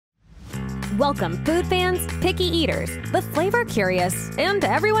Welcome food fans, picky eaters, the flavor curious, and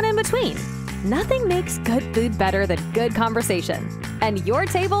everyone in between. Nothing makes good food better than good conversation. And your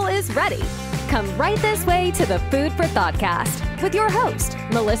table is ready. Come right this way to the Food for Thoughtcast with your host,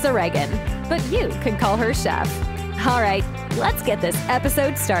 Melissa Reagan. But you can call her Chef. All right, let's get this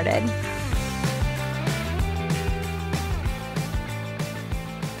episode started.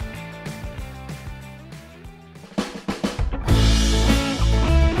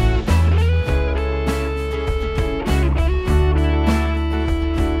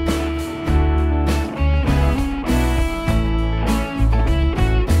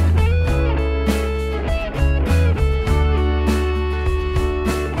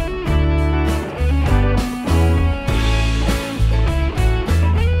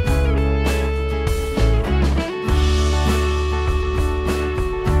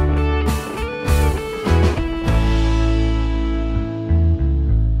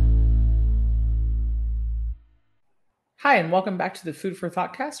 Hi, and welcome back to the Food for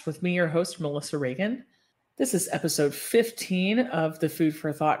Thoughtcast with me, your host, Melissa Reagan. This is episode 15 of the Food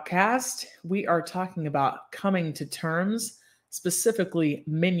for Thoughtcast. We are talking about coming to terms, specifically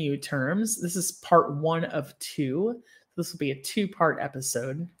menu terms. This is part 1 of 2. This will be a 2-part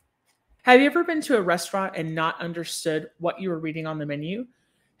episode. Have you ever been to a restaurant and not understood what you were reading on the menu?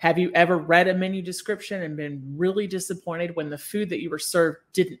 Have you ever read a menu description and been really disappointed when the food that you were served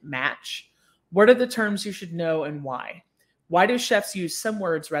didn't match? What are the terms you should know and why? Why do chefs use some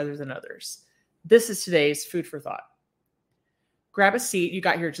words rather than others? This is today's Food for Thought. Grab a seat. You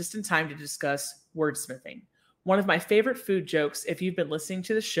got here just in time to discuss wordsmithing. One of my favorite food jokes, if you've been listening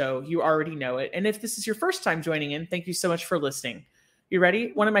to the show, you already know it. And if this is your first time joining in, thank you so much for listening. You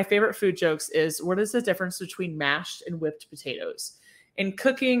ready? One of my favorite food jokes is, what is the difference between mashed and whipped potatoes? In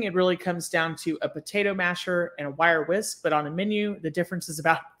cooking, it really comes down to a potato masher and a wire whisk, but on a menu, the difference is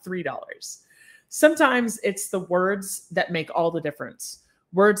about $3. Sometimes it's the words that make all the difference.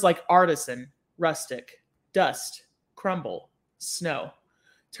 Words like artisan, rustic, dust, crumble, snow.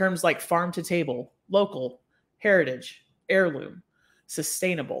 Terms like farm to table, local, heritage, heirloom,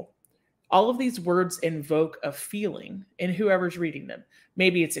 sustainable. All of these words invoke a feeling in whoever's reading them.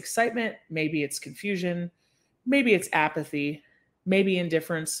 Maybe it's excitement, maybe it's confusion, maybe it's apathy, maybe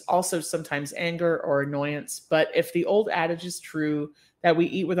indifference, also sometimes anger or annoyance. But if the old adage is true, that we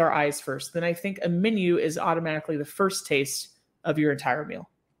eat with our eyes first, then I think a menu is automatically the first taste of your entire meal.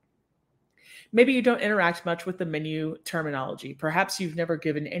 Maybe you don't interact much with the menu terminology. Perhaps you've never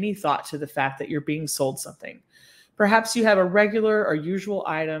given any thought to the fact that you're being sold something. Perhaps you have a regular or usual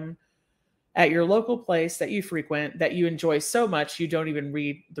item at your local place that you frequent that you enjoy so much you don't even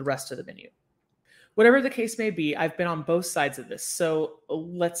read the rest of the menu. Whatever the case may be, I've been on both sides of this, so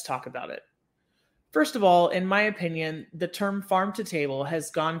let's talk about it. First of all, in my opinion, the term farm to table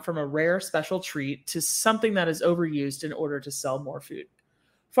has gone from a rare special treat to something that is overused in order to sell more food.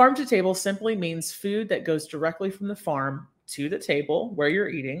 Farm to table simply means food that goes directly from the farm to the table where you're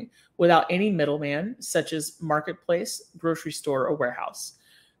eating without any middleman, such as marketplace, grocery store, or warehouse.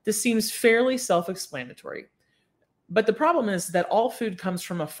 This seems fairly self-explanatory. But the problem is that all food comes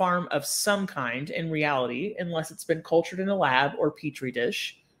from a farm of some kind in reality, unless it's been cultured in a lab or petri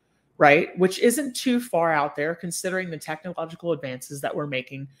dish, right? Which isn't too far out there considering the technological advances that we're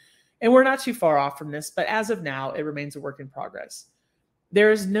making. And we're not too far off from this, but as of now, it remains a work in progress.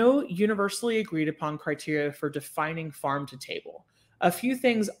 There is no universally agreed upon criteria for defining farm to table. A few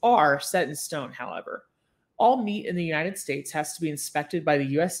things are set in stone, however. All meat in the United States has to be inspected by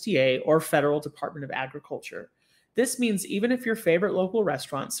the USDA or Federal Department of Agriculture. This means even if your favorite local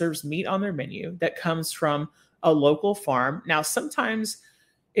restaurant serves meat on their menu that comes from a local farm. Now, sometimes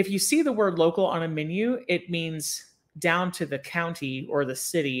if you see the word local on a menu, it means down to the county or the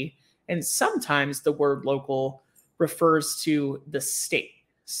city. And sometimes the word local refers to the state.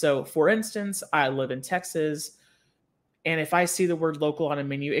 So for instance, I live in Texas, and if I see the word local on a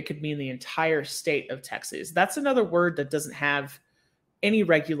menu, it could mean the entire state of Texas. That's another word that doesn't have any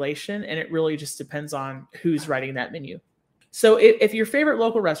regulation, and it really just depends on who's writing that menu. So if your favorite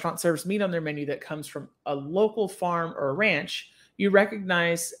local restaurant serves meat on their menu that comes from a local farm or a ranch, you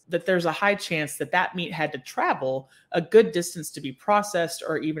recognize that there's a high chance that that meat had to travel a good distance to be processed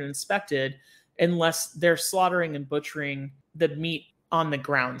or even inspected, unless they're slaughtering and butchering the meat on the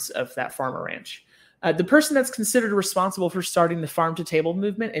grounds of that farm or ranch. The person that's considered responsible for starting the farm to table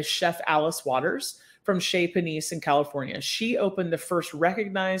movement is Chef Alice Waters from Chez Panisse in California. She opened the first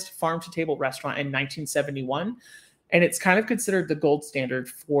recognized farm to table restaurant in 1971, and it's kind of considered the gold standard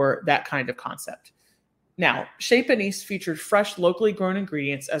for that kind of concept. Now, Chez Panisse featured fresh, locally grown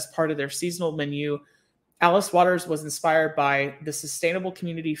ingredients as part of their seasonal menu Alice Waters was inspired by the sustainable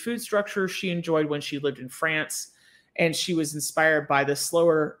community food structure she enjoyed when she lived in France, and she was inspired by the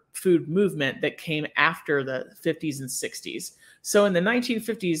slower food movement that came after the 50s and 60s. So in the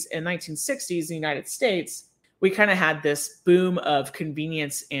 1950s and 1960s in the United States, we kind of had this boom of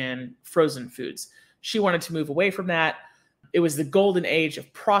convenience and frozen foods. She wanted to move away from that. It was the golden age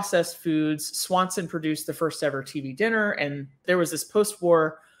of processed foods. Swanson produced the first ever TV dinner, and there was this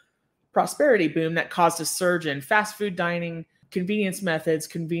post-war prosperity boom that caused a surge in fast food dining, convenience methods,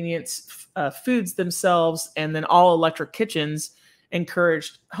 convenience foods themselves, and then all electric kitchens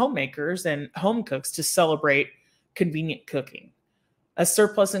encouraged homemakers and home cooks to celebrate convenient cooking. A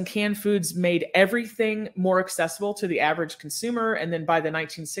surplus in canned foods made everything more accessible to the average consumer, and then by the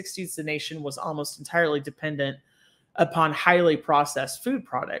 1960s, the nation was almost entirely dependent upon highly processed food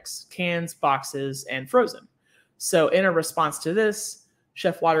products, cans, boxes, and frozen. So in a response to this,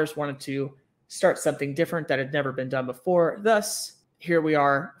 Chef Waters wanted to start something different that had never been done before. Thus, here we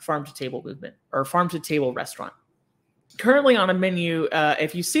are, farm-to-table movement, or farm-to-table restaurant. Currently on a menu,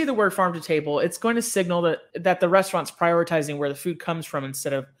 if you see the word farm-to-table, it's going to signal that the restaurant's prioritizing where the food comes from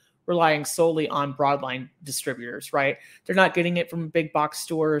instead of relying solely on broadline distributors, right? They're not getting it from big box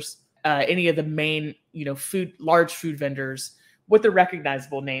stores, any of the main, large food vendors with the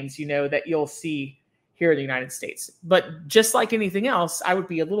recognizable names, that you'll see here in the United States. But just like anything else, I would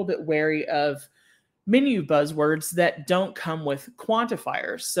be a little bit wary of menu buzzwords that don't come with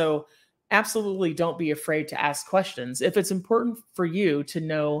quantifiers. So absolutely don't be afraid to ask questions. If it's important for you to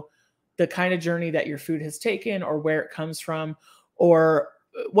know the kind of journey that your food has taken or where it comes from, or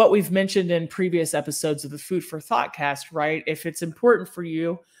what we've mentioned in previous episodes of the Food for Thought cast, right? If it's important for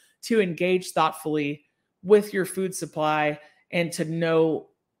you to engage thoughtfully with your food supply and to know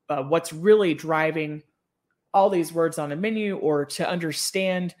what's really driving all these words on a menu, or to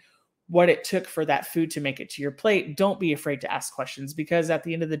understand what it took for that food to make it to your plate, don't be afraid to ask questions, because at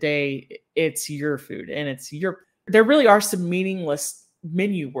the end of the day, it's your food and there really are some meaningless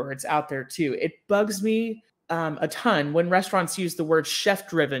menu words out there too. It bugs me a ton when restaurants use the word chef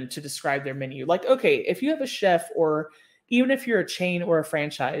driven to describe their menu. Like, okay, if you have a chef, or even if you're a chain or a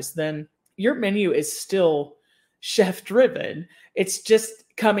franchise, then your menu is still chef driven. It's just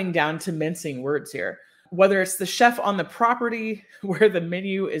coming down to mincing words here. Whether it's the chef on the property where the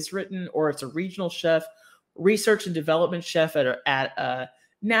menu is written, or it's a regional chef, research and development chef at a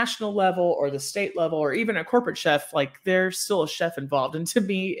national level or the state level, or even a corporate chef, like there's still a chef involved. And to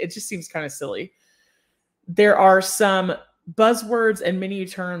me, it just seems kind of silly. There are some buzzwords and menu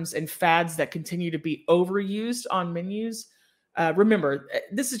terms and fads that continue to be overused on menus. Remember,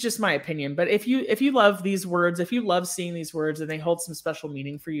 this is just my opinion, but if you love these words, if you love seeing these words and they hold some special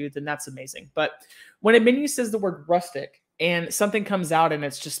meaning for you, then that's amazing. But when a menu says the word rustic and something comes out and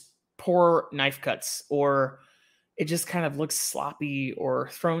it's just poor knife cuts, or it just kind of looks sloppy or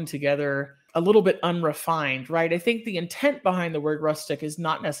thrown together, a little bit unrefined, right? I think the intent behind the word rustic is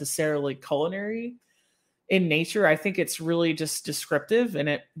not necessarily culinary in nature. I think it's really just descriptive, and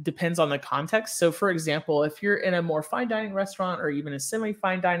it depends on the context. So for example, if you're in a more fine dining restaurant or even a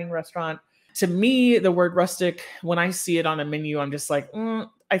semi-fine dining restaurant, to me, the word rustic, when I see it on a menu, I'm just like,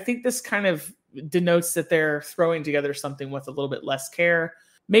 I think this kind of denotes that they're throwing together something with a little bit less care.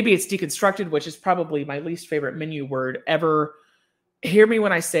 Maybe it's deconstructed, which is probably my least favorite menu word ever. Hear me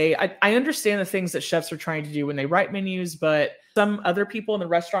when I say, I understand the things that chefs are trying to do when they write menus, but some other people in the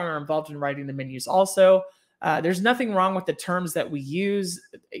restaurant are involved in writing the menus also. There's nothing wrong with the terms that we use.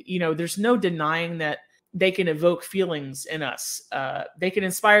 There's no denying that they can evoke feelings in us. They can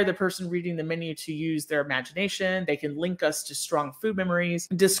inspire the person reading the menu to use their imagination. They can link us to strong food memories.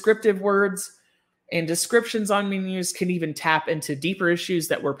 Descriptive words and descriptions on menus can even tap into deeper issues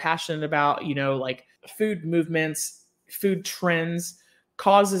that we're passionate about, like food movements, food trends,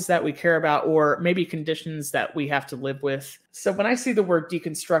 causes that we care about, or maybe conditions that we have to live with. So when I see the word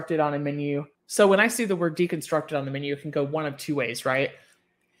deconstructed on a menu, it can go one of two ways, right?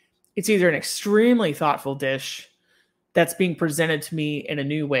 It's either an extremely thoughtful dish that's being presented to me in a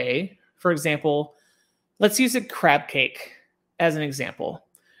new way. For example, let's use a crab cake as an example.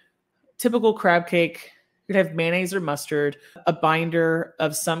 Typical crab cake, you'd have mayonnaise or mustard, a binder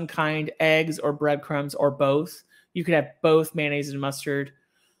of some kind, eggs or breadcrumbs, or both. You could have both mayonnaise and mustard.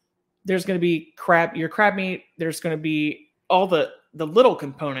 There's going to be your crab meat. There's going to be all the little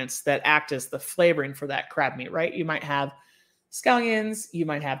components that act as the flavoring for that crab meat, right? You might have scallions, you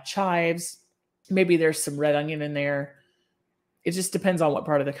might have chives, maybe there's some red onion in there. It just depends on what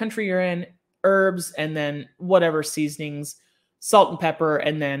part of the country you're in, herbs, and then whatever seasonings, salt and pepper,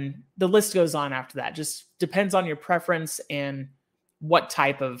 and then the list goes on after that. Just depends on your preference and what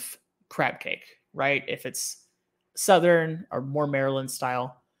type of crab cake, right? If it's Southern or more Maryland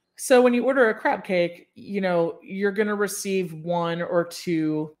style. So when you order a crab cake, you're going to receive one or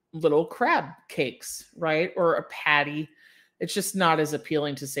two little crab cakes, right? Or a patty. It's just not as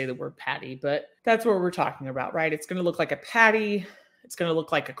appealing to say the word patty, but that's what we're talking about, right? It's going to look like a patty. It's going to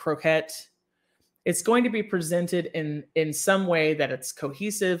look like a croquette. It's going to be presented in some way that it's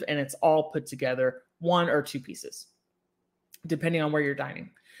cohesive and it's all put together, one or two pieces, depending on where you're dining.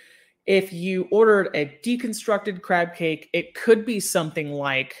 If you ordered a deconstructed crab cake, it could be something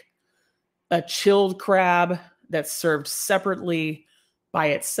like a chilled crab that's served separately by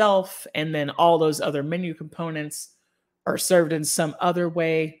itself, and then all those other menu components are served in some other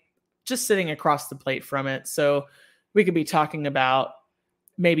way, just sitting across the plate from it. So we could be talking about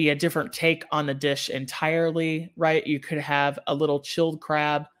maybe a different take on the dish entirely, right? You could have a little chilled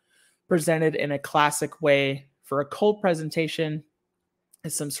crab presented in a classic way for a cold presentation,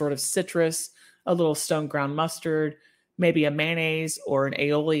 as some sort of citrus, a little stone ground mustard, maybe a mayonnaise or an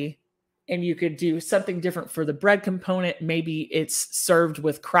aioli. And you could do something different for the bread component. Maybe it's served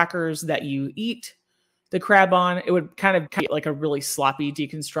with crackers that you eat the crab on. It would kind of be like a really sloppy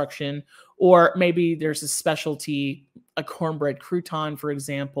deconstruction. Or maybe there's a specialty, a cornbread crouton, for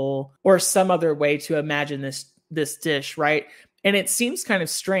example, or some other way to imagine this dish, right? And it seems kind of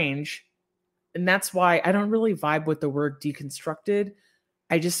strange. And that's why I don't really vibe with the word deconstructed.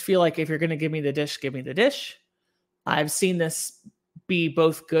 I just feel like if you're going to give me the dish, give me the dish. I've seen this be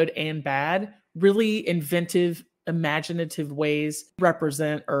both good and bad, really inventive, imaginative ways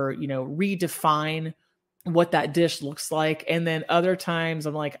represent or, redefine what that dish looks like. And then other times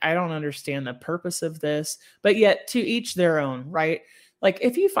I'm like, I don't understand the purpose of this, but yet to each their own, right? Like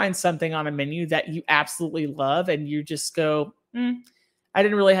if you find something on a menu that you absolutely love and you just go, I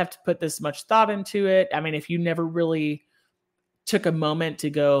didn't really have to put this much thought into it. I mean, if you never really took a moment to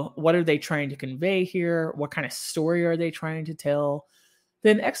go, what are they trying to convey here? What kind of story are they trying to tell?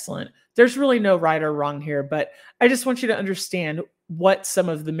 Then excellent. There's really no right or wrong here, but I just want you to understand what some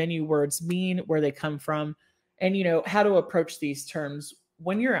of the menu words mean, where they come from, and how to approach these terms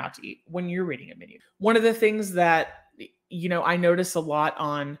when you're out to eat, when you're reading a menu. One of the things that I notice a lot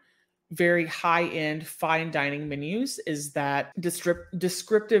on very high-end fine dining menus is that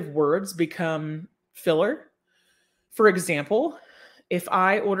descriptive words become filler. For example, if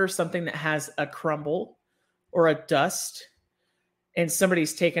I order something that has a crumble or a dust, and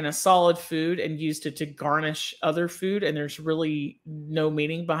somebody's taken a solid food and used it to garnish other food, and there's really no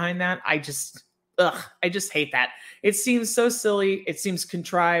meaning behind that, I just hate that. It seems so silly. It seems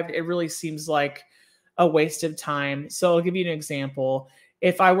contrived. It really seems like a waste of time. So I'll give you an example.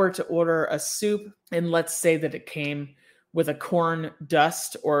 If I were to order a soup, and let's say that it came with a corn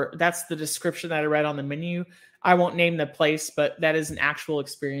dust, or that's the description that I read on the menu. I won't name the place, but that is an actual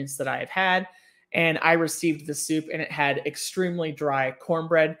experience that I have had. And I received the soup and it had extremely dry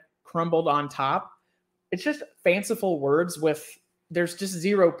cornbread crumbled on top. It's just fanciful words there's just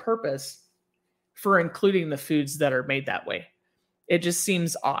zero purpose for including the foods that are made that way. It just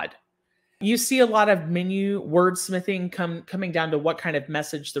seems odd. You see a lot of menu wordsmithing coming down to what kind of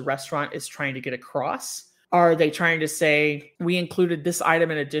message the restaurant is trying to get across. Are they trying to say, we included this item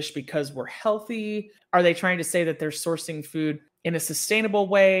in a dish because we're healthy? Are they trying to say that they're sourcing food in a sustainable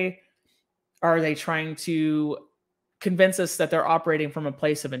way? Are they trying to convince us that they're operating from a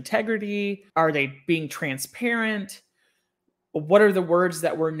place of integrity? Are they being transparent? What are the words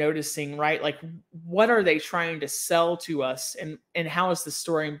that we're noticing, right? Like, what are they trying to sell to us? And how is the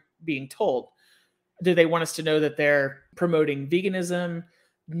story being told? Do they want us to know that they're promoting veganism,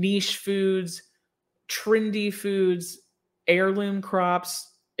 niche foods, trendy foods, heirloom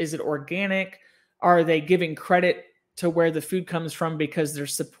crops? Is it organic? Are they giving credit to where the food comes from because they're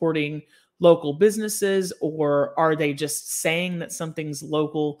supporting local businesses? Or are they just saying that something's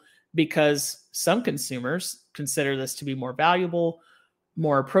local because some consumers consider this to be more valuable,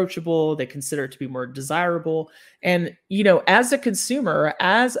 more approachable? They consider it to be more desirable. And, as a consumer,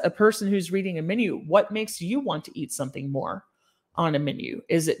 as a person who's reading a menu, what makes you want to eat something more on a menu?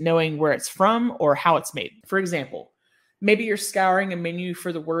 Is it knowing where it's from or how it's made? For example, maybe you're scouring a menu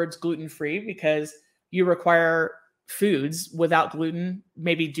for the words gluten-free because you require foods without gluten,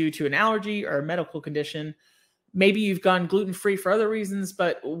 maybe due to an allergy or a medical condition. Maybe you've gone gluten-free for other reasons,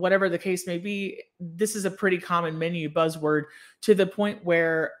 but whatever the case may be, this is a pretty common menu buzzword, to the point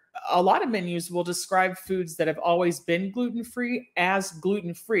where a lot of menus will describe foods that have always been gluten-free as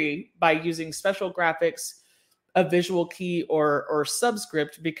gluten-free by using special graphics, a visual key, or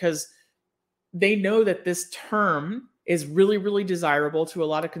subscript, because they know that this term is really, really desirable to a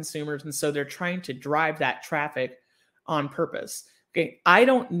lot of consumers. And so they're trying to drive that traffic on purpose. Okay, I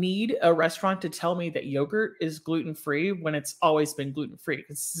don't need a restaurant to tell me that yogurt is gluten-free when it's always been gluten-free.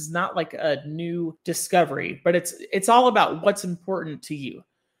 This is not like a new discovery, but it's all about what's important to you.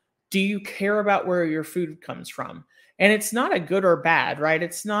 Do you care about where your food comes from? And it's not a good or bad, right?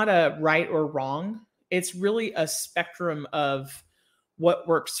 It's not a right or wrong. It's really a spectrum of what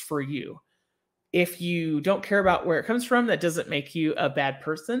works for you. If you don't care about where it comes from, that doesn't make you a bad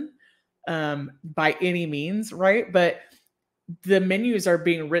person by any means, right? But the menus are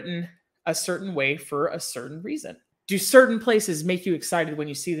being written a certain way for a certain reason. Do certain places make you excited when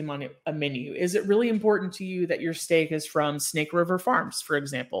you see them on a menu? Is it really important to you that your steak is from Snake River Farms, for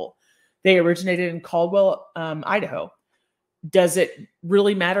example? They originated in Caldwell, Idaho. Does it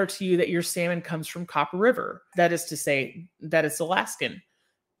really matter to you that your salmon comes from Copper River? That is to say that it's Alaskan.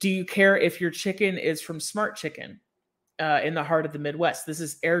 Do you care if your chicken is from Smart Chicken in the heart of the Midwest? This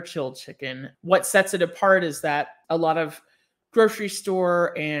is air-chilled chicken. What sets it apart is that a lot of grocery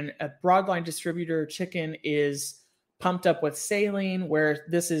store and a broadline distributor chicken is pumped up with saline, where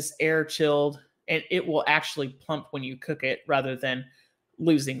this is air-chilled, and it will actually plump when you cook it rather than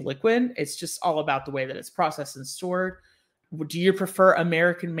losing liquid. It's just all about the way that it's processed and stored. Do you prefer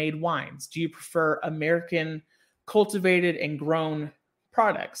American-made wines? Do you prefer American cultivated and grown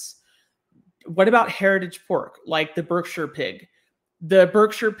products? What about heritage pork, like the Berkshire pig? The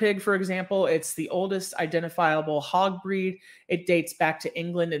Berkshire pig, for example, it's the oldest identifiable hog breed. It dates back to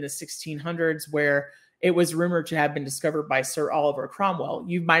England in the 1600s, where it was rumored to have been discovered by Sir Oliver Cromwell.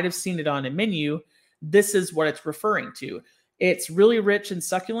 You might have seen it on a menu. This is what it's referring to. It's really rich and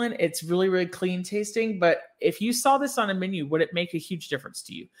succulent. It's really, really clean tasting. But if you saw this on a menu, would it make a huge difference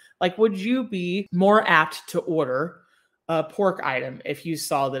to you? Like, would you be more apt to order a pork item if you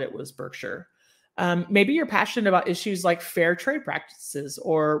saw that it was Berkshire? Maybe you're passionate about issues like fair trade practices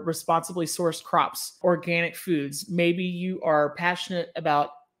or responsibly sourced crops, organic foods. Maybe you are passionate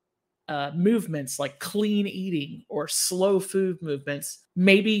about movements like clean eating or slow food movements.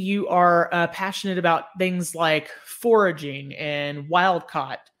 Maybe you are passionate about things like foraging and wild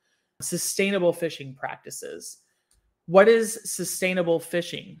caught, sustainable fishing practices. What is sustainable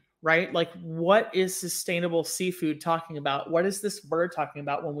fishing, right? Like, what is sustainable seafood talking about? What is this word talking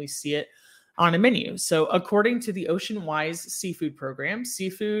about when we see it on a menu? So according to the Ocean Wise Seafood Program,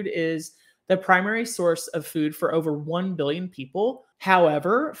 seafood is the primary source of food for over 1 billion people.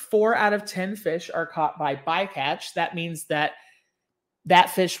 However, 4 out of 10 fish are caught by bycatch. That means that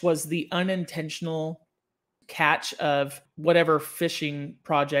fish was the unintentional catch of whatever fishing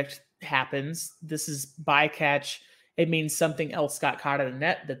project happens. This is bycatch. It means something else got caught in a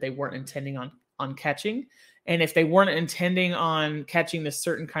net that they weren't intending on catching. And if they weren't intending on catching this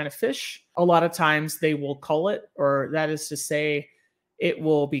certain kind of fish, a lot of times they will cull it, or that is to say, it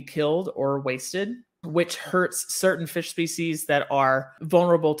will be killed or wasted, which hurts certain fish species that are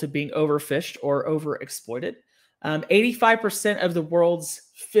vulnerable to being overfished or overexploited. 85% of the world's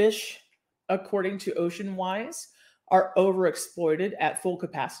fish, according to Ocean Wise, are overexploited at full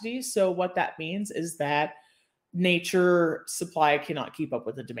capacity. So what that means is that nature supply cannot keep up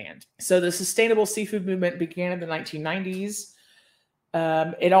with the demand. So the sustainable seafood movement began in the 1990s.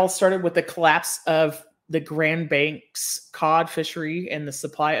 It all started with the collapse of the Grand Banks cod fishery and the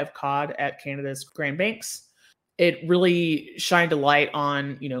supply of cod at Canada's Grand Banks. It really shined a light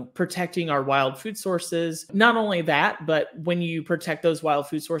on, protecting our wild food sources. Not only that, but when you protect those wild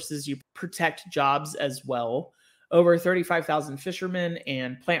food sources, you protect jobs as well. Over 35,000 fishermen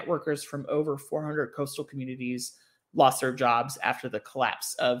and plant workers from over 400 coastal communities lost their jobs after the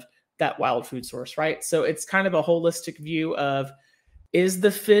collapse of that wild food source, right? So it's kind of a holistic view of, is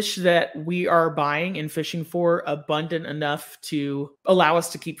the fish that we are buying and fishing for abundant enough to allow us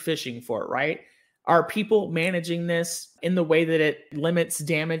to keep fishing for it, right? Are people managing this in the way that it limits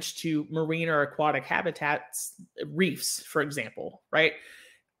damage to marine or aquatic habitats, reefs, for example, right?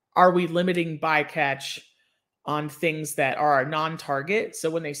 Are we limiting bycatch on things that are non-target? So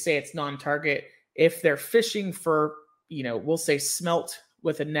when they say it's non-target, if they're fishing for, we'll say smelt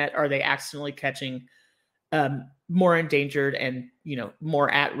with a net, are they accidentally catching more endangered and,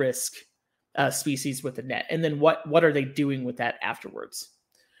 more at-risk species with a net? And then what are they doing with that afterwards?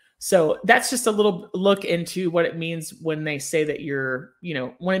 So that's just a little look into what it means when they say that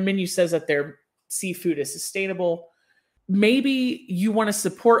when a menu says that their seafood is sustainable. Maybe you want to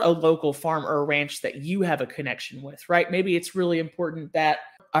support a local farm or a ranch that you have a connection with, right? Maybe it's really important that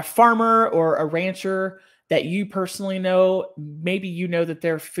a farmer or a rancher that you personally know, maybe you know that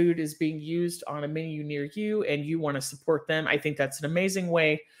their food is being used on a menu near you and you want to support them. I think that's an amazing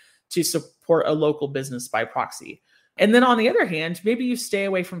way to support a local business by proxy. And then on the other hand, maybe you stay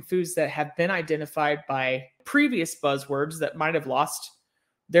away from foods that have been identified by previous buzzwords that might have lost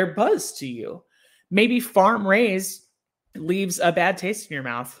their buzz to you. Maybe farm raised leaves a bad taste in your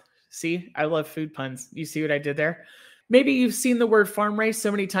mouth. See, I love food puns. You see what I did there? Maybe you've seen the word farm raised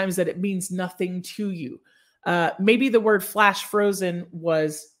so many times that it means nothing to you. Maybe the word flash frozen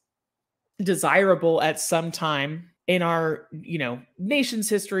was desirable at some time in our, nation's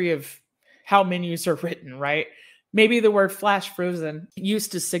history of how menus are written, right? Maybe the word flash frozen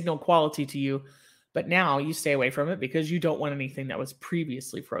used to signal quality to you, but now you stay away from it because you don't want anything that was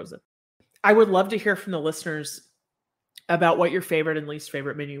previously frozen. I would love to hear from the listeners about what your favorite and least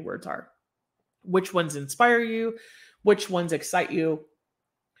favorite menu words are. Which ones inspire you? Which ones excite you?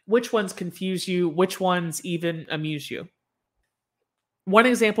 Which ones confuse you? Which ones even amuse you? One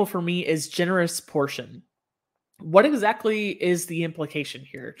example for me is generous portion. What exactly is the implication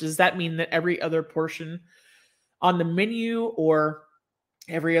here? Does that mean that every other portion on the menu or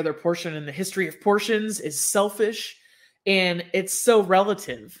every other portion in the history of portions is selfish? And it's so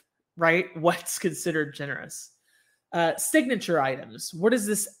relative, right? What's considered generous? Signature items. What does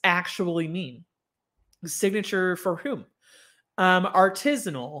this actually mean? Signature for whom?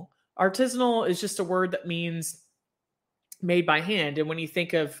 Artisanal. Artisanal is just a word that means made by hand. And when you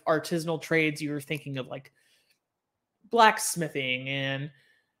think of artisanal trades, you're thinking of like blacksmithing and,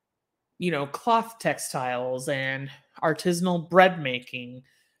 cloth textiles and artisanal bread making,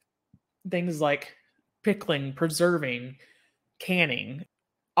 things like pickling, preserving, canning.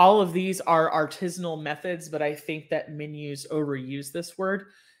 All of these are artisanal methods, but I think that menus overuse this word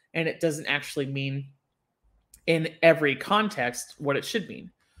and it doesn't actually mean in every context what it should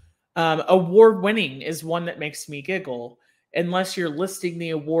mean. Award-winning is one that makes me giggle. Unless you're listing the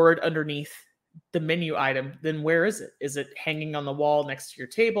award underneath the menu item, then where is it? Is it hanging on the wall next to your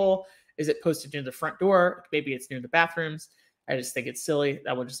table? Is it posted near the front door? Maybe it's near the bathrooms. I just think it's silly.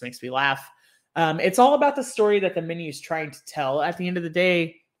 That one just makes me laugh. It's all about the story that the menu is trying to tell. At the end of the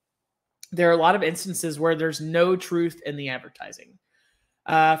day, there are a lot of instances where there's no truth in the advertising.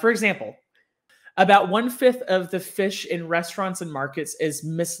 For example, about 1/5 of the fish in restaurants and markets is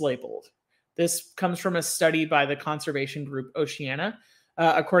mislabeled. This comes from a study by the conservation group Oceana.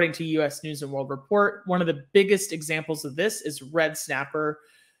 According to U.S. News and World Report, one of the biggest examples of this is red snapper.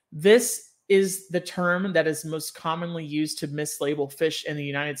 This is the term that is most commonly used to mislabel fish in the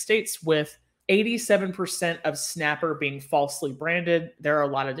United States, with 87% of snapper being falsely branded. There are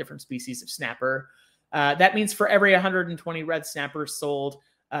a lot of different species of snapper. That means for every 120 red snappers sold,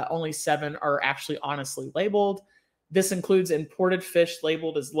 only 7 are actually honestly labeled. This includes imported fish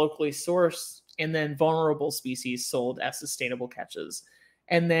labeled as locally sourced, and then vulnerable species sold as sustainable catches.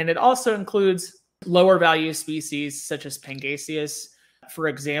 And then it also includes lower value species such as Pangasius, for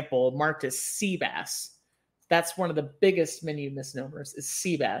example, marked as sea bass. That's one of the biggest menu misnomers, is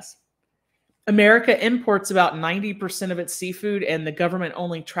sea bass. America imports about 90% of its seafood, and the government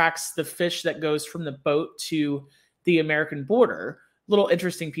only tracks the fish that goes from the boat to the American border. Little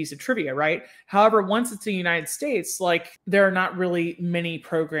interesting piece of trivia, right? However, once it's in the United States, there are not really many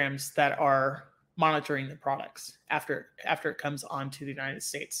programs that are monitoring the products after it comes onto the United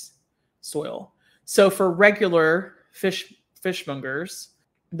States soil. So for regular fishmongers,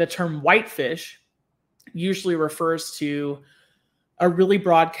 the term whitefish usually refers to a really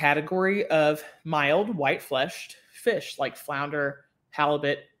broad category of mild white-fleshed fish like flounder,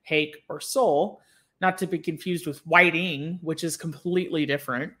 halibut, hake, or sole, not to be confused with whiting, which is completely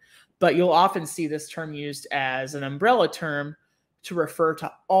different, but you'll often see this term used as an umbrella term to refer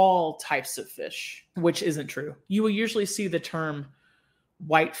to all types of fish, which isn't true. You will usually see the term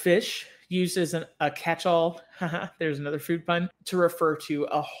whitefish used as a catch-all, there's another food pun, to refer to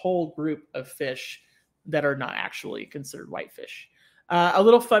a whole group of fish that are not actually considered whitefish. A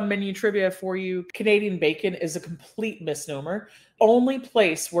little fun menu trivia for you. Canadian bacon is a complete misnomer. Only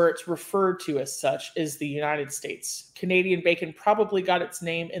place where it's referred to as such is the United States. Canadian bacon probably got its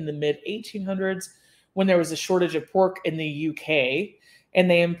name in the mid-1800s when there was a shortage of pork in the UK, and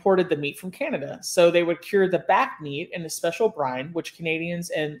they imported the meat from Canada. So they would cure the back meat in a special brine, which Canadians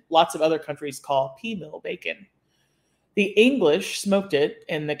and lots of other countries call pea mill bacon. The English smoked it,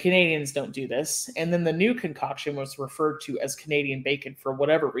 and the Canadians don't do this. And then the new concoction was referred to as Canadian bacon for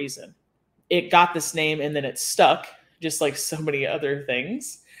whatever reason. It got this name, and then it stuck, just like so many other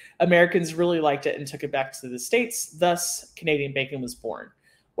things. Americans really liked it and took it back to the States. Thus, Canadian bacon was born.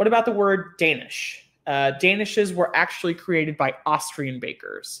 What about the word Danish? Danishes were actually created by Austrian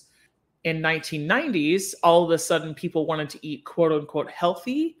bakers. In 1990s, all of a sudden, people wanted to eat quote-unquote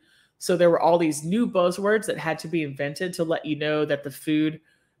healthy. So there were all these new buzzwords that had to be invented to let you know that the food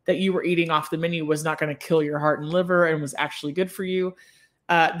that you were eating off the menu was not going to kill your heart and liver and was actually good for you.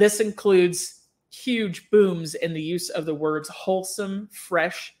 This includes huge booms in the use of the words wholesome,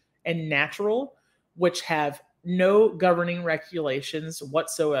 fresh, and natural, which have no governing regulations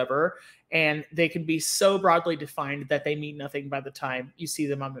whatsoever. And they can be so broadly defined that they mean nothing by the time you see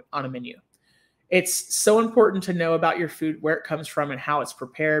them on a menu. It's so important to know about your food, where it comes from, and how it's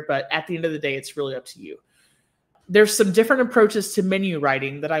prepared. But at the end of the day, it's really up to you. There's some different approaches to menu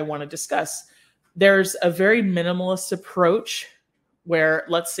writing that I want to discuss. There's a very minimalist approach where,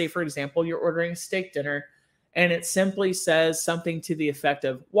 let's say, for example, you're ordering a steak dinner and it simply says something to the effect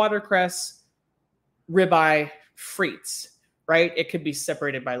of watercress, ribeye, frites, right? It could be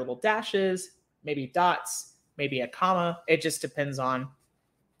separated by little dashes, maybe dots, maybe a comma. It just depends on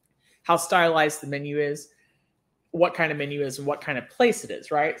how stylized the menu is, what kind of menu is, and what kind of place it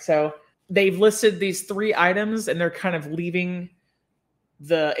is, right? So they've listed these 3 items and they're kind of leaving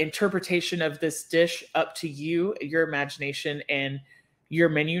the interpretation of this dish up to you, your imagination, and your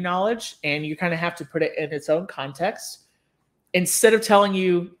menu knowledge. And you kind of have to put it in its own context. Instead of telling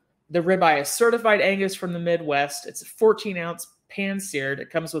you the ribeye is certified Angus from the Midwest, it's a 14-ounce pan seared.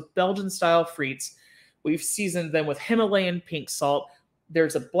 It comes with Belgian-style frites. We've seasoned them with Himalayan pink salt.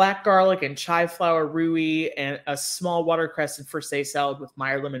 There's a black garlic and chive flower roux and a small watercress and frisee salad with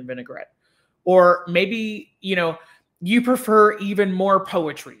Meyer lemon vinaigrette. Or maybe, you prefer even more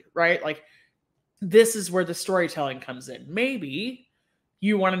poetry, right? Like, this is where the storytelling comes in. Maybe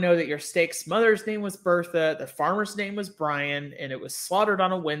you want to know that your steak's mother's name was Bertha, the farmer's name was Brian, and it was slaughtered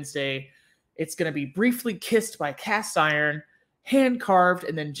on a Wednesday. It's going to be briefly kissed by cast iron, hand-carved,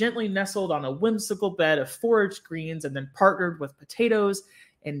 and then gently nestled on a whimsical bed of foraged greens, and then partnered with potatoes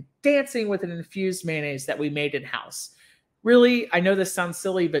and dancing with an infused mayonnaise that we made in-house. Really, I know this sounds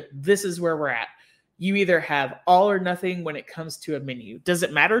silly, but this is where we're at. You either have all or nothing when it comes to a menu. Does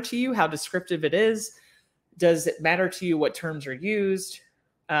it matter to you how descriptive it is? Does it matter to you what terms are used?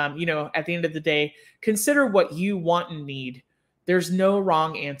 At the end of the day, consider what you want and need. There's no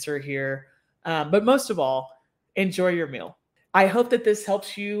wrong answer here. But most of all, enjoy your meal. I hope that this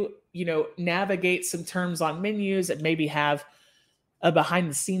helps you, navigate some terms on menus and maybe have a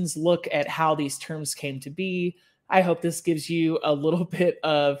behind the scenes look at how these terms came to be. I hope this gives you a little bit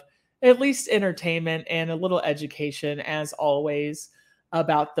of at least entertainment and a little education, as always,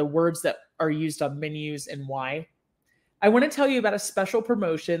 about the words that are used on menus and why. I want to tell you about a special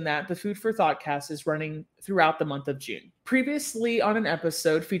promotion that the Food for Thoughtcast is running throughout the month of June. Previously, on an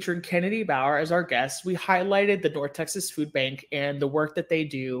episode featuring Kennedy Bauer as our guest, we highlighted the North Texas Food Bank and the work that they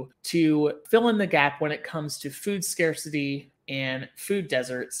do to fill in the gap when it comes to food scarcity and food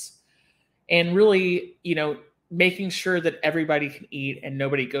deserts, and really, making sure that everybody can eat and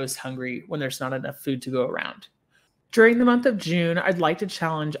nobody goes hungry when there's not enough food to go around. During the month of June, I'd like to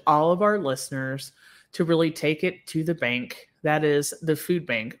challenge all of our listeners to really take it to the bank, that is the food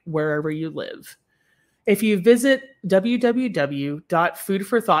bank, wherever you live. If you visit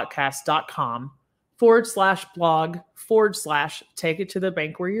www.foodforthoughtcast.com/blog/take it to the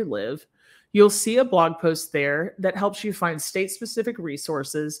bank where you live, you'll see a blog post there that helps you find state-specific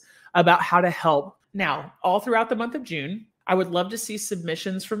resources about how to help. Now, all throughout the month of June, I would love to see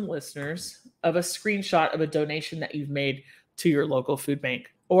submissions from listeners of a screenshot of a donation that you've made to your local food bank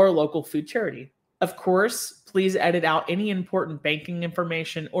or local food charity. Of course, please edit out any important banking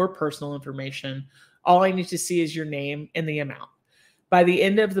information or personal information. All I need to see is your name and the amount. By the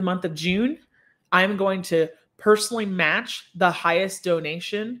end of the month of June, I'm going to personally match the highest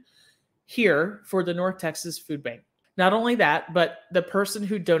donation here for the North Texas Food Bank. Not only that, but the person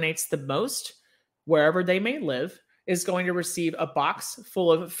who donates the most, wherever they may live, is going to receive a box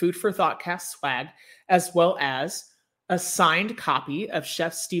full of Food for Thoughtcast swag, as well as a signed copy of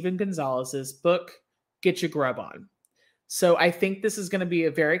Chef Steven Gonzalez's book, Get Your Grub On. So I think this is going to be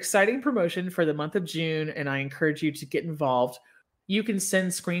a very exciting promotion for the month of June, and I encourage you to get involved. You can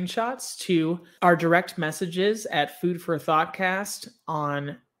send screenshots to our direct messages at Food for Thoughtcast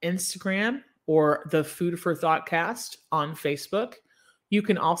on Instagram or the Food for Thoughtcast on Facebook. You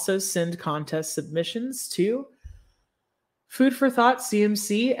can also send contest submissions to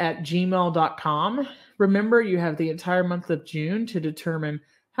foodforthoughtcmc@gmail.com. Remember, you have the entire month of June to determine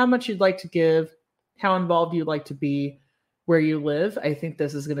how much you'd like to give, how involved you'd like to be, where you live. I think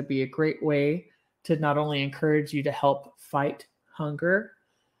this is going to be a great way to not only encourage you to help fight hunger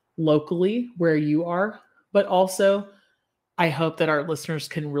locally where you are, but also I hope that our listeners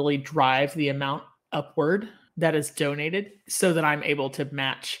can really drive the amount upward that is donated so that I'm able to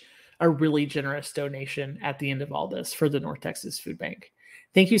match a really generous donation at the end of all this for the North Texas Food Bank.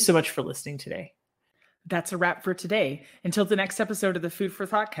 Thank you so much for listening today. That's a wrap for today. Until the next episode of the Food for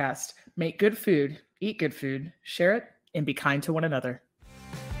Thoughtcast, make good food, eat good food, share it, and be kind to one another.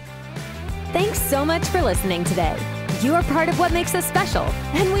 Thanks so much for listening today. You are part of what makes us special,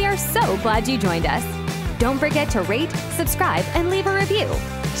 and we are so glad you joined us. Don't forget to rate, subscribe, and leave a review.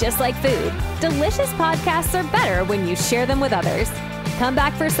 Just like food, delicious podcasts are better when you share them with others. Come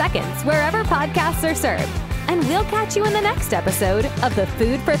back for seconds wherever podcasts are served, and we'll catch you in the next episode of the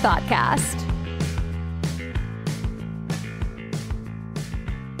Food for Thoughtcast.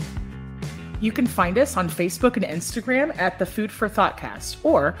 You can find us on Facebook and Instagram at the Food for Thoughtcast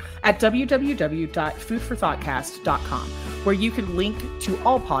or at www.foodforthoughtcast.com, where you can link to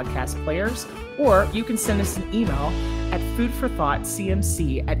all podcast players, or you can send us an email at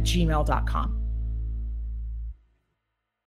foodforthoughtcmc@gmail.com.